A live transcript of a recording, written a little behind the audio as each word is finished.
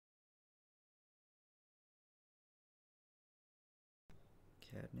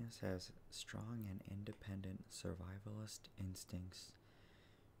Katniss has strong and independent survivalist instincts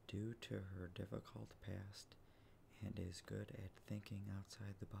due to her difficult past and is good at thinking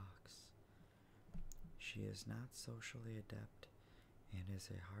outside the box. She is not socially adept and has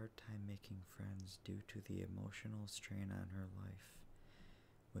a hard time making friends due to the emotional strain on her life,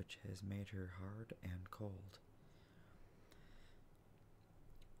 which has made her hard and cold.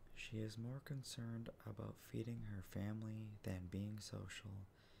 She is more concerned about feeding her family than being social,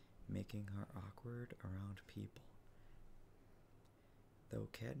 making her awkward around people. Though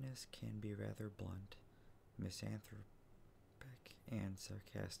Katniss can be rather blunt, misanthropic, and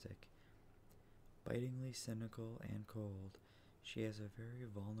sarcastic, bitingly cynical and cold, she has a very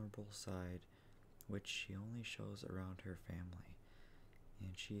vulnerable side which she only shows around her family,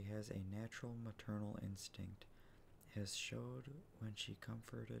 and she has a natural maternal instinct, as showed when she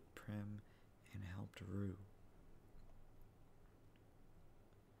comforted Prim and helped Rue.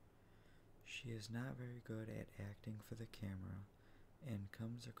 She is not very good at acting for the camera and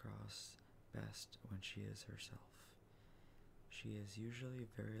comes across best when she is herself. She is usually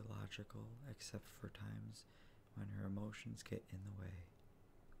very logical except for times when her emotions get in the way.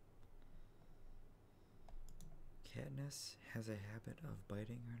 Katniss has a habit of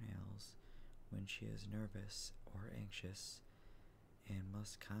biting her nails when she is nervous or anxious and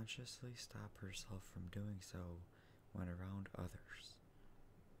must consciously stop herself from doing so when around others.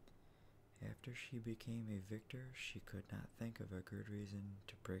 After she became a victor, she could not think of a good reason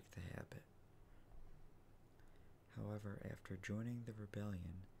to break the habit. However, after joining the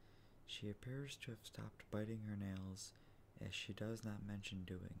rebellion, she appears to have stopped biting her nails, as she does not mention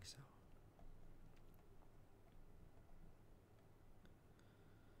doing so.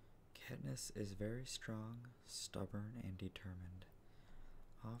 Katniss is very strong, stubborn, and determined.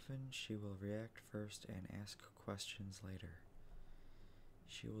 Often she will react first and ask questions later.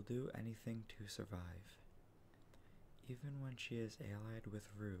 She will do anything to survive. Even when she is allied with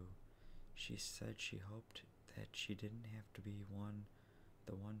Rue, she said she hoped that she didn't have to be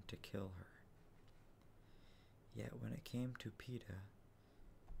the one to kill her. Yet when it came to Peeta,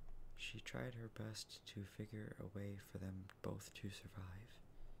 she tried her best to figure a way for them both to survive.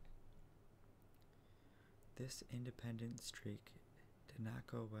 This independent streak did not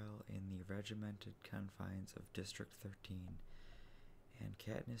go well in the regimented confines of District 13, and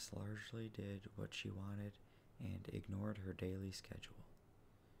Katniss largely did what she wanted and ignored her daily schedule.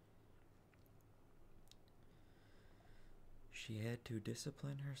 She had to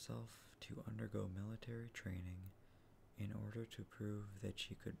discipline herself to undergo military training in order to prove that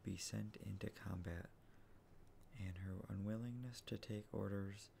she could be sent into combat, and her unwillingness to take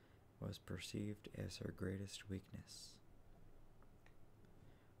orders was perceived as her greatest weakness.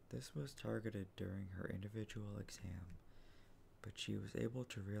 This was targeted during her individual exam, but she was able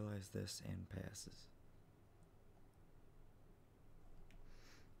to realize this and passes.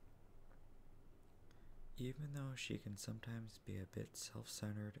 Even though she can sometimes be a bit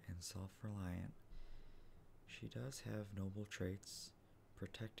self-centered and self-reliant, she does have noble traits,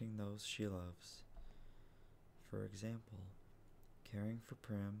 protecting those she loves. For example, caring for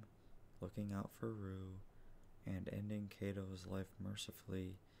Prim, looking out for Rue, and ending Cato's life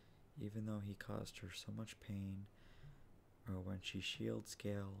mercifully even though he caused her so much pain, or when she shields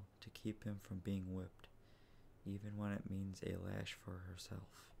Gale to keep him from being whipped, even when it means a lash for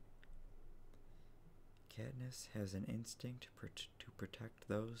herself. Katniss has an instinct to protect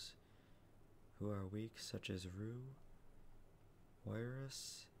those who are weak, such as Rue,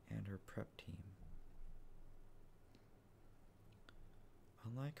 Wyrus, and her prep team.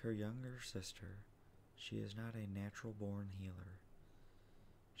 Unlike her younger sister, she is not a natural-born healer.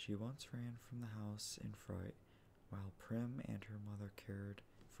 She once ran from the house in fright while Prim and her mother cared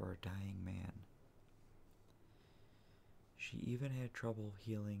for a dying man. She even had trouble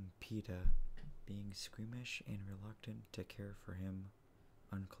healing Peeta, being squeamish and reluctant to care for him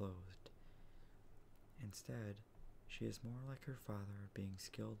unclothed. Instead, she is more like her father, being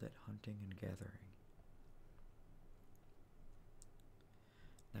skilled at hunting and gathering.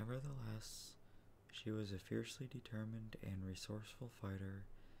 Nevertheless, she was a fiercely determined and resourceful fighter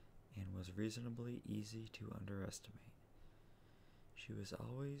and was reasonably easy to underestimate. She was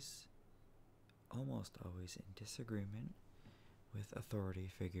almost always in disagreement with authority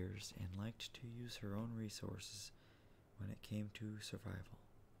figures and liked to use her own resources when it came to survival.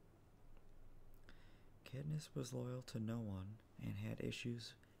 Katniss was loyal to no one and had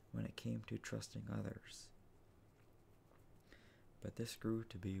issues when it came to trusting others, but this grew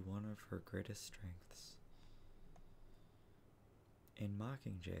to be one of her greatest strengths. In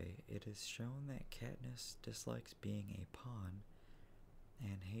Mockingjay, it is shown that Katniss dislikes being a pawn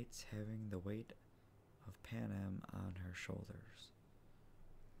and hates having the weight of Panem on her shoulders.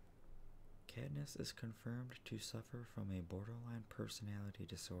 Katniss is confirmed to suffer from a borderline personality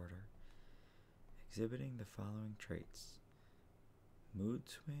disorder, exhibiting the following traits: mood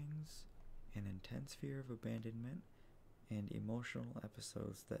swings, an intense fear of abandonment, and emotional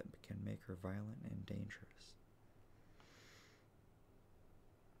episodes that can make her violent and dangerous.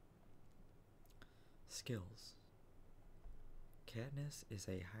 Skills. Katniss is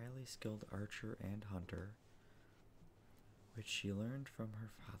a highly skilled archer and hunter, which she learned from her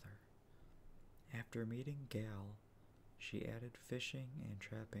father. After meeting Gal, she added fishing and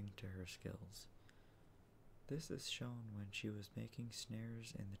trapping to her skills. This is shown when she was making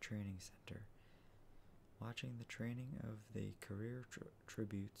snares in the training center, watching the training of the career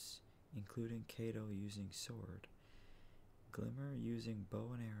tributes, including Cato using sword, Glimmer using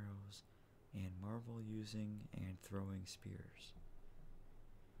bow and arrows, and Marvel using and throwing spears.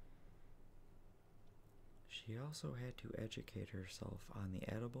 She also had to educate herself on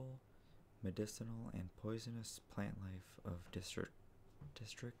the edible, medicinal, and poisonous plant life of District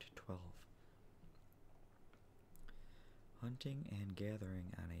 12. Hunting and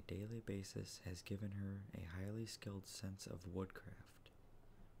gathering on a daily basis has given her a highly skilled sense of woodcraft.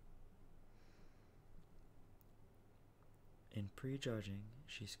 In prejudging,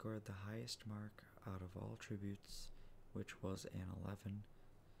 she scored the highest mark out of all tributes, which was an 11.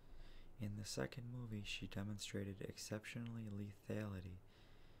 In the second movie, she demonstrated exceptional lethality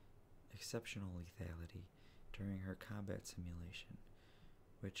during her combat simulation,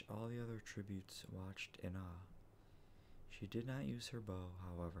 which all the other tributes watched in awe. She did not use her bow,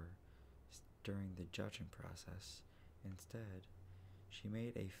 however, during the judging process. Instead, she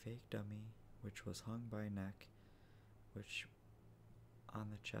made a fake dummy which was hung by neck, which on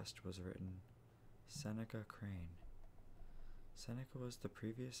the chest was written Seneca Crane. Seneca was the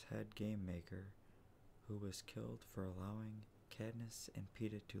previous head game maker who was killed for allowing Katniss and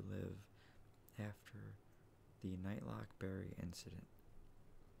Peeta to live after the Nightlock Berry incident.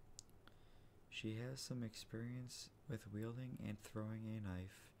 She has some experience with wielding and throwing a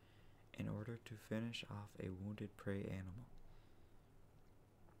knife in order to finish off a wounded prey animal.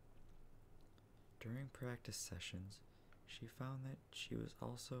 During practice sessions, she found that she was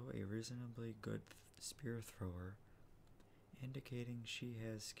also a reasonably good spear thrower, indicating she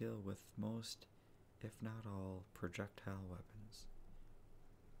has skill with most, if not all, projectile weapons.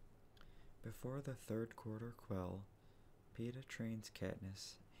 Before the third quarter quell, Peeta trains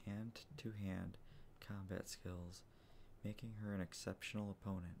Katniss hand-to-hand combat skills, making her an exceptional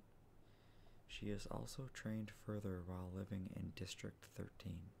opponent. She is also trained further while living in District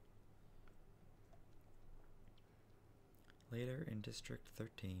 13. Later in District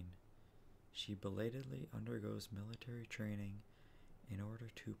 13, she belatedly undergoes military training in order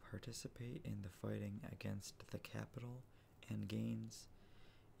to participate in the fighting against the Capitol and gains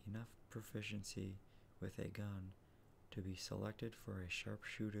enough proficiency with a gun to be selected for a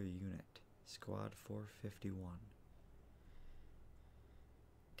sharpshooter unit, Squad 451.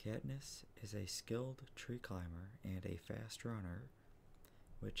 Katniss is a skilled tree climber and a fast runner,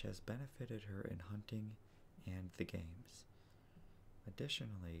 which has benefited her in hunting and the games.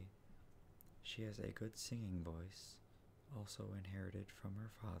 Additionally, she has a good singing voice, also inherited from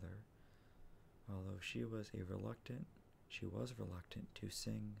her father, although she was reluctant to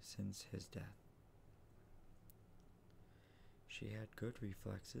sing since his death. She had good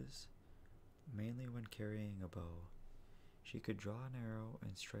reflexes, mainly when carrying a bow. She could draw an arrow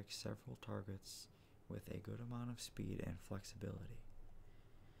and strike several targets with a good amount of speed and flexibility.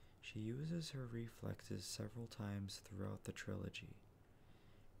 She uses her reflexes several times throughout the trilogy.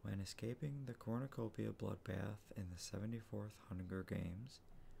 When escaping the cornucopia bloodbath in the 74th Hunger Games,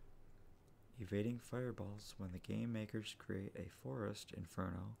 evading fireballs when the game makers create a forest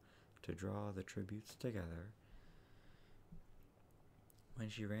inferno to draw the tributes together, when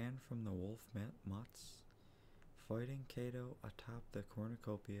she ran from the wolf mutts, fighting Cato atop the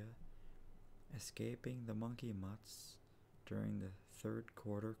cornucopia, escaping the monkey mutts during the third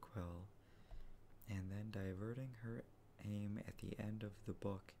quarter quell, and then diverting her aim at the end of the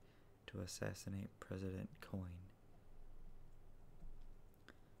book to assassinate President Coin.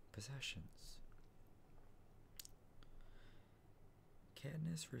 Possessions.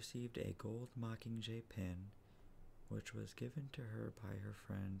 Katniss received a gold Mockingjay pin, which was given to her by her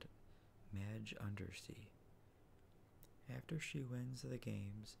friend Madge Undersea. After she wins the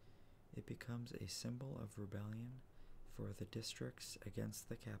games, it becomes a symbol of rebellion for the districts against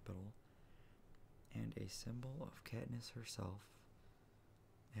the Capitol, and a symbol of Katniss herself,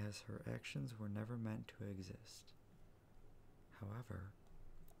 as her actions were never meant to exist. However,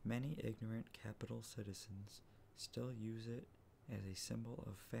 Many ignorant capital citizens still use it as a symbol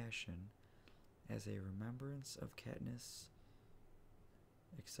of fashion, as a remembrance of Katniss'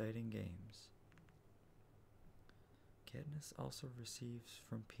 exciting games. Katniss also receives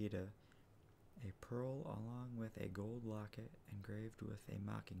from Peeta a pearl along with a gold locket engraved with a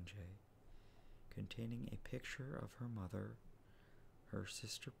mockingjay, containing a picture of her mother, her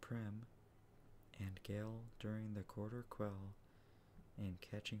sister Prim, and Gale during the Quarter Quell and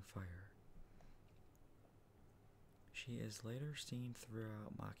Catching Fire. She is later seen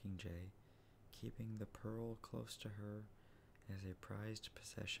throughout Mockingjay, keeping the pearl close to her as a prized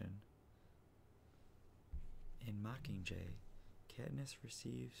possession. In Mockingjay, Katniss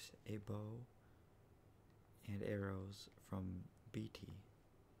receives a bow and arrows from Beatty.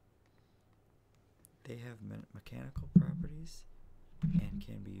 They have mechanical properties and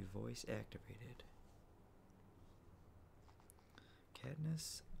can be voice activated.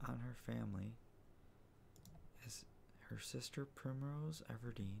 Katniss on her family is her sister Primrose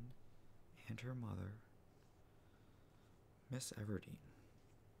Everdeen and her mother, Miss Everdeen.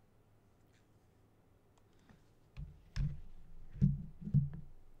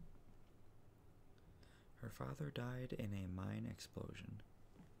 Her father died in a mine explosion.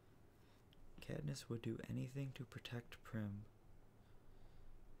 Katniss would do anything to protect Prim,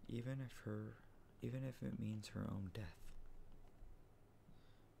 even if it means her own death.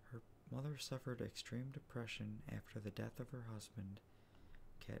 Her mother suffered extreme depression after the death of her husband,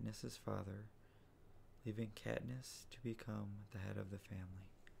 Katniss's father, leaving Katniss to become the head of the family,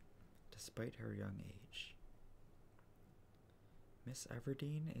 despite her young age. Miss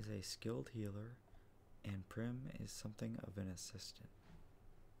Everdeen is a skilled healer, and Prim is something of an assistant.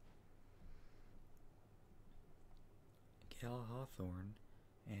 Gale Hawthorne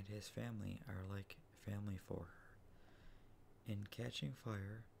and his family are like family for her. In Catching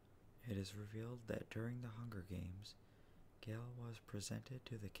Fire, it is revealed that during the Hunger Games, Gale was presented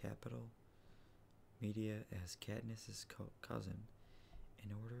to the Capitol media as Katniss's cousin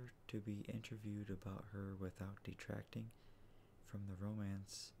in order to be interviewed about her without detracting from the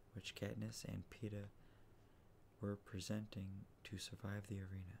romance which Katniss and Peeta were presenting to survive the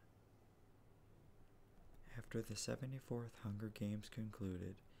arena. After the 74th Hunger Games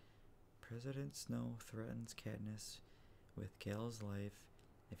concluded, President Snow threatens Katniss with Gale's life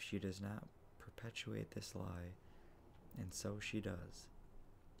if she does not perpetuate this lie, and so she does.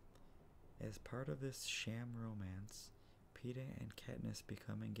 As part of this sham romance, Peeta and Katniss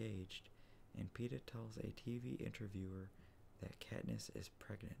become engaged, and Peeta tells a TV interviewer that Katniss is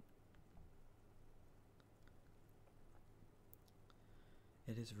pregnant.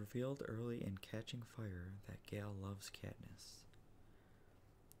 It is revealed early in Catching Fire that Gale loves Katniss.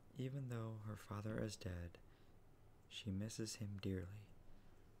 Even though her father is dead, she misses him dearly.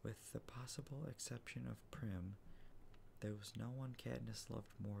 With the possible exception of Prim, there was no one Katniss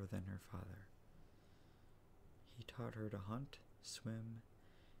loved more than her father. He taught her to hunt, swim,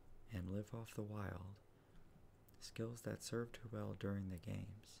 and live off the wild, skills that served her well during the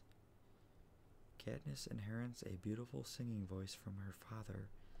games. Katniss inherits a beautiful singing voice from her father,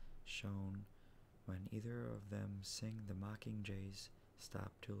 shown when either of them sing the Mockingjays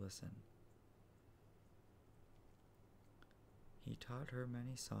stop to listen. He taught her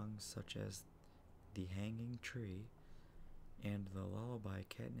many songs such as The Hanging Tree and the lullaby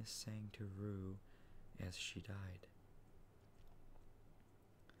Katniss sang to Rue as she died.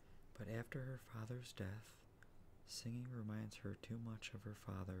 But after her father's death, singing reminds her too much of her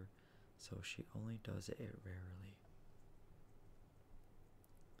father, so she only does it rarely.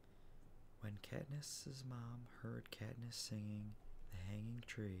 When Katniss's mom heard Katniss singing The Hanging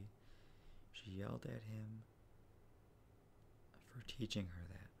Tree, she yelled at him for teaching her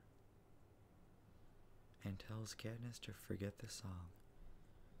that, and tells Katniss to forget the song.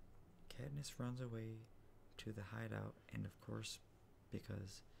 Katniss runs away to the hideout, and of course,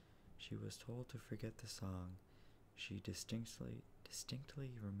 because she was told to forget the song, she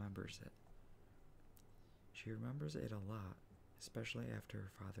distinctly remembers it. She remembers it a lot, especially after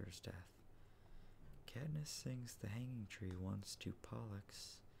her father's death. Katniss sings The Hanging Tree once to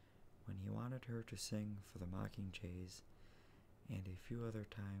Pollux when he wanted her to sing for the Mockingjays, and a few other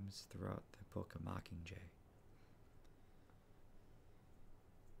times throughout the book of Mockingjay.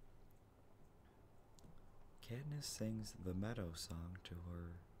 Katniss sings the Meadow Song to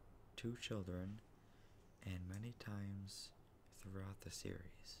her two children and many times throughout the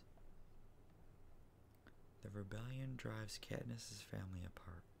series. The rebellion drives Katniss's family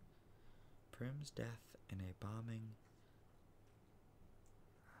apart. Prim's death in a bombing.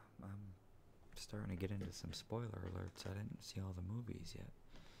 I'm starting to get into some spoiler alerts. I didn't see all the movies yet.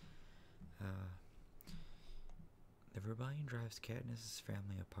 The rebellion drives Katniss's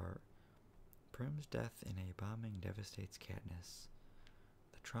family apart. Prim's death in a bombing devastates Katniss.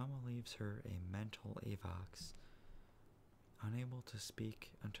 The trauma leaves her a mental avox, unable to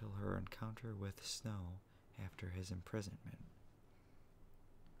speak until her encounter with Snow after his imprisonment.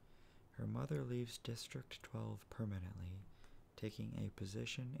 Her mother leaves District 12 permanently, taking a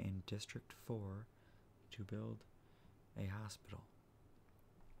position in District 4 to build a hospital.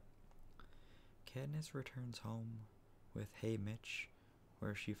 Katniss returns home with Haymitch,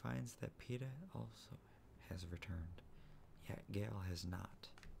 where she finds that Peeta also has returned, yet Gale has not.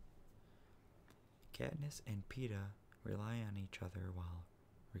 Katniss and Peeta rely on each other while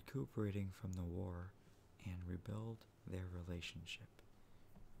recuperating from the war and rebuild their relationship.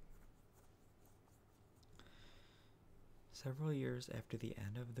 Several years after the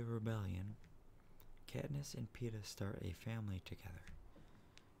end of the rebellion, Katniss and Peeta start a family together.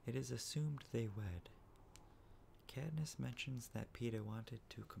 It is assumed they wed. Katniss mentions that Peeta wanted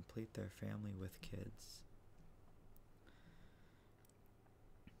to complete their family with kids.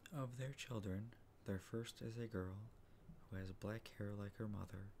 Of their children, their first is a girl who has black hair like her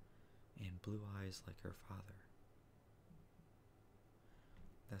mother and blue eyes like her father.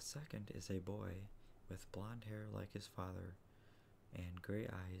 The second is a boy with blonde hair like his father and gray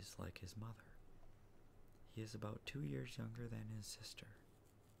eyes like his mother. He is about 2 years younger than his sister.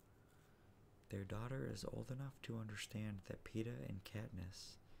 Their daughter is old enough to understand that Peeta and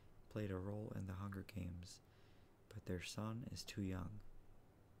Katniss played a role in the Hunger Games, but their son is too young.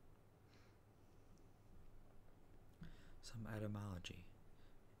 Some etymology.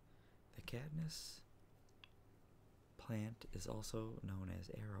 The Katniss plant is also known as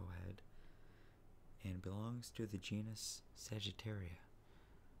arrowhead and belongs to the genus Sagittaria.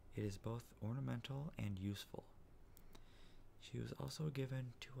 It is both ornamental and useful. She was also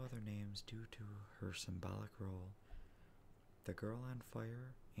given 2 other names due to her symbolic role: the Girl on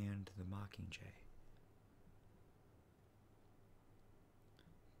Fire and the Mockingjay.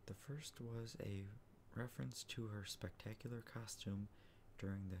 The first was a reference to her spectacular costume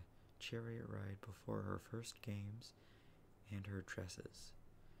during the chariot ride before her first games and her dresses.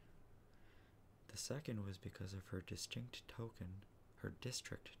 The second was because of her district token,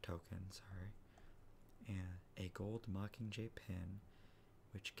 and a gold Mockingjay pin,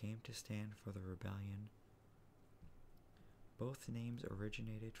 which came to stand for the rebellion. Both names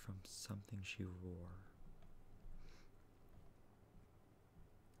originated from something she wore.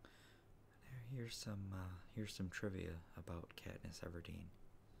 Here's some trivia about Katniss Everdeen.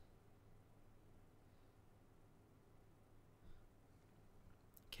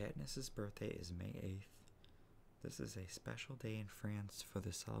 Katniss's birthday is May 8th. This is a special day in France for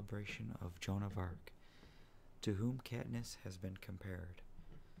the celebration of Joan of Arc, to whom Katniss has been compared.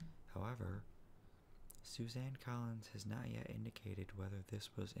 However, Suzanne Collins has not yet indicated whether this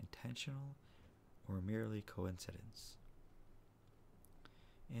was intentional or merely coincidence.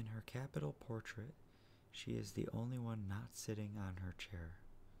 In her capital portrait, she is the only one not sitting on her chair.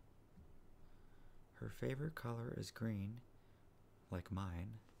 Her favorite color is green, like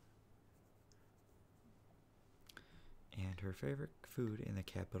mine, and her favorite food in the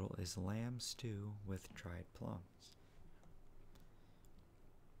capital is lamb stew with dried plums.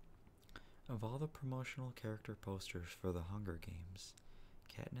 Of all the promotional character posters for the Hunger Games,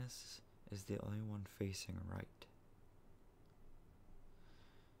 Katniss is the only one facing right.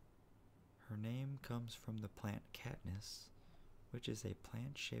 Her name comes from the plant Katniss, which is a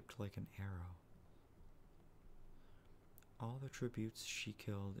plant shaped like an arrow. All the tributes she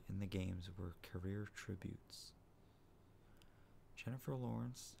killed in the games were career tributes. Jennifer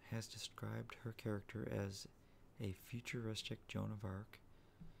Lawrence has described her character as a futuristic Joan of Arc,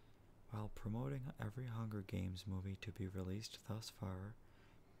 while promoting every Hunger Games movie to be released thus far,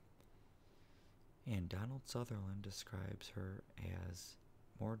 and Donald Sutherland describes her as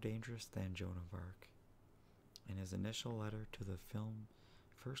more dangerous than Joan of Arc in his initial letter to the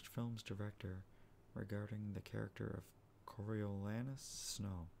first film's director regarding the character of Coriolanus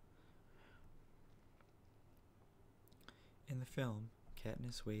Snow. In the film,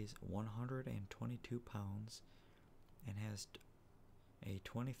 Katniss weighs 122 pounds and has a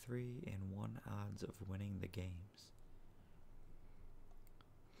 23-1 odds of winning the games.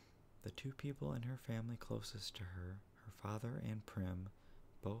 The 2 people in her family closest to her, her father and Prim,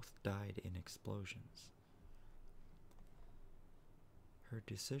 both died in explosions. Her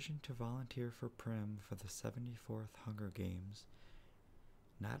decision to volunteer for Prim for the 74th Hunger Games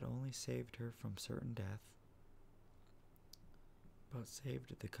not only saved her from certain death, but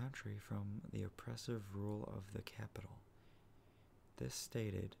saved the country from the oppressive rule of the capital. This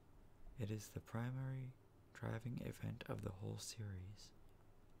stated, It is the primary driving event of the whole series.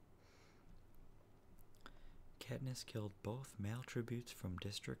 Katniss killed both male tributes from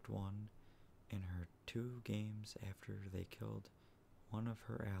District 1 in her 2 games after they killed one of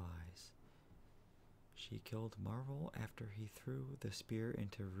her allies. She killed Marvel after he threw the spear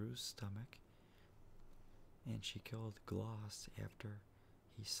into Rue's stomach, and she killed Gloss after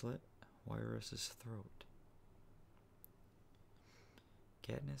he slit Wirus's throat.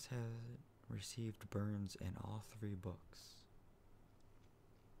 Katniss has received burns in all 3 books.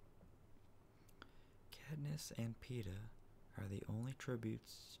 Katniss and Peeta are the only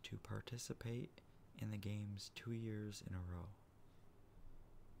tributes to participate in the games 2 years in a row.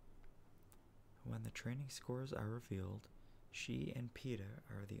 When the training scores are revealed, she and Peeta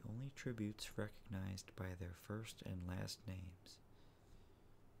are the only tributes recognized by their first and last names.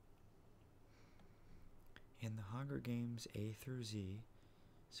 In the Hunger Games A through Z,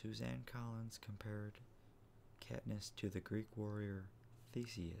 Suzanne Collins compared Katniss to the Greek warrior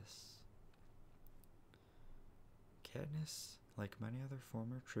Theseus. Katniss, like many other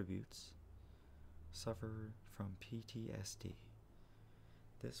former tributes, suffered from PTSD.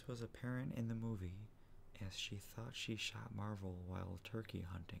 This was apparent in the movie, as she thought she shot Marvel while turkey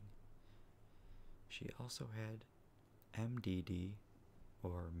hunting. She also had MDD,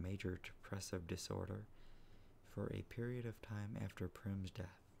 or major depressive disorder, for a period of time after Prim's death.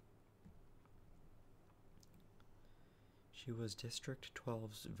 She was District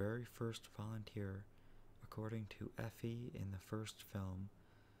 12's very first volunteer, according to Effie in the first film,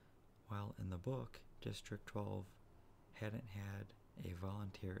 while in the book, District 12 hadn't had a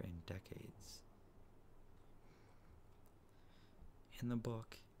volunteer in decades. In the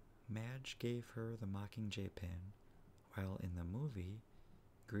book, Madge gave her the Mockingjay pin, while in the movie,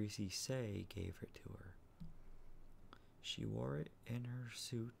 Greasy Say gave it to her. She wore it in her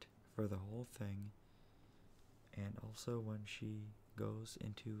suit for the whole thing, and also when she goes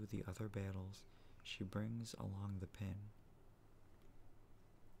into the other battles, she brings along the pin.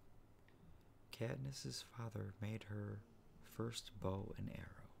 Katniss's father made her first bow and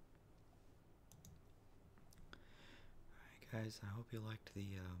arrow. Alright guys, I hope you liked the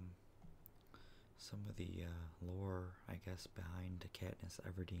some of the lore, I guess, behind Katniss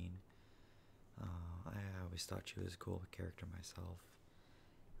Everdeen. I always thought she was a cool character myself.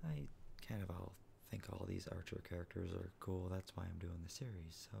 I kind of think all these Archer characters are cool. That's why I'm doing the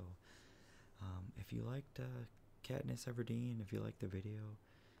series. So, if you liked Katniss Everdeen, if you liked the video,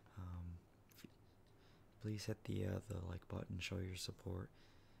 please hit the like button, show your support.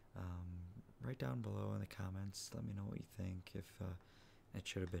 Right down below in the comments, let me know what you think. If it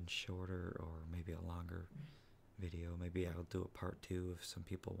should have been shorter or maybe a longer video. Maybe I'll do a part 2 if some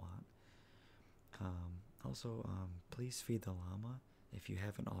people want. Also, please feed the llama if you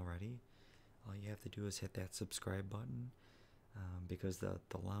haven't already. All you have to do is hit that subscribe button, because the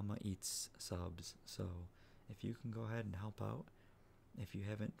llama eats subs. So if you can go ahead and help out, if you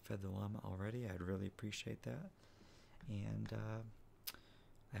haven't fed the llama already, I'd really appreciate that. And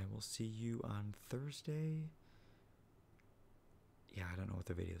I will see you on Thursday. Yeah, I don't know what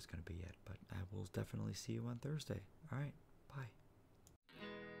the video is going to be yet, but I will definitely see you on Thursday. Alright, bye.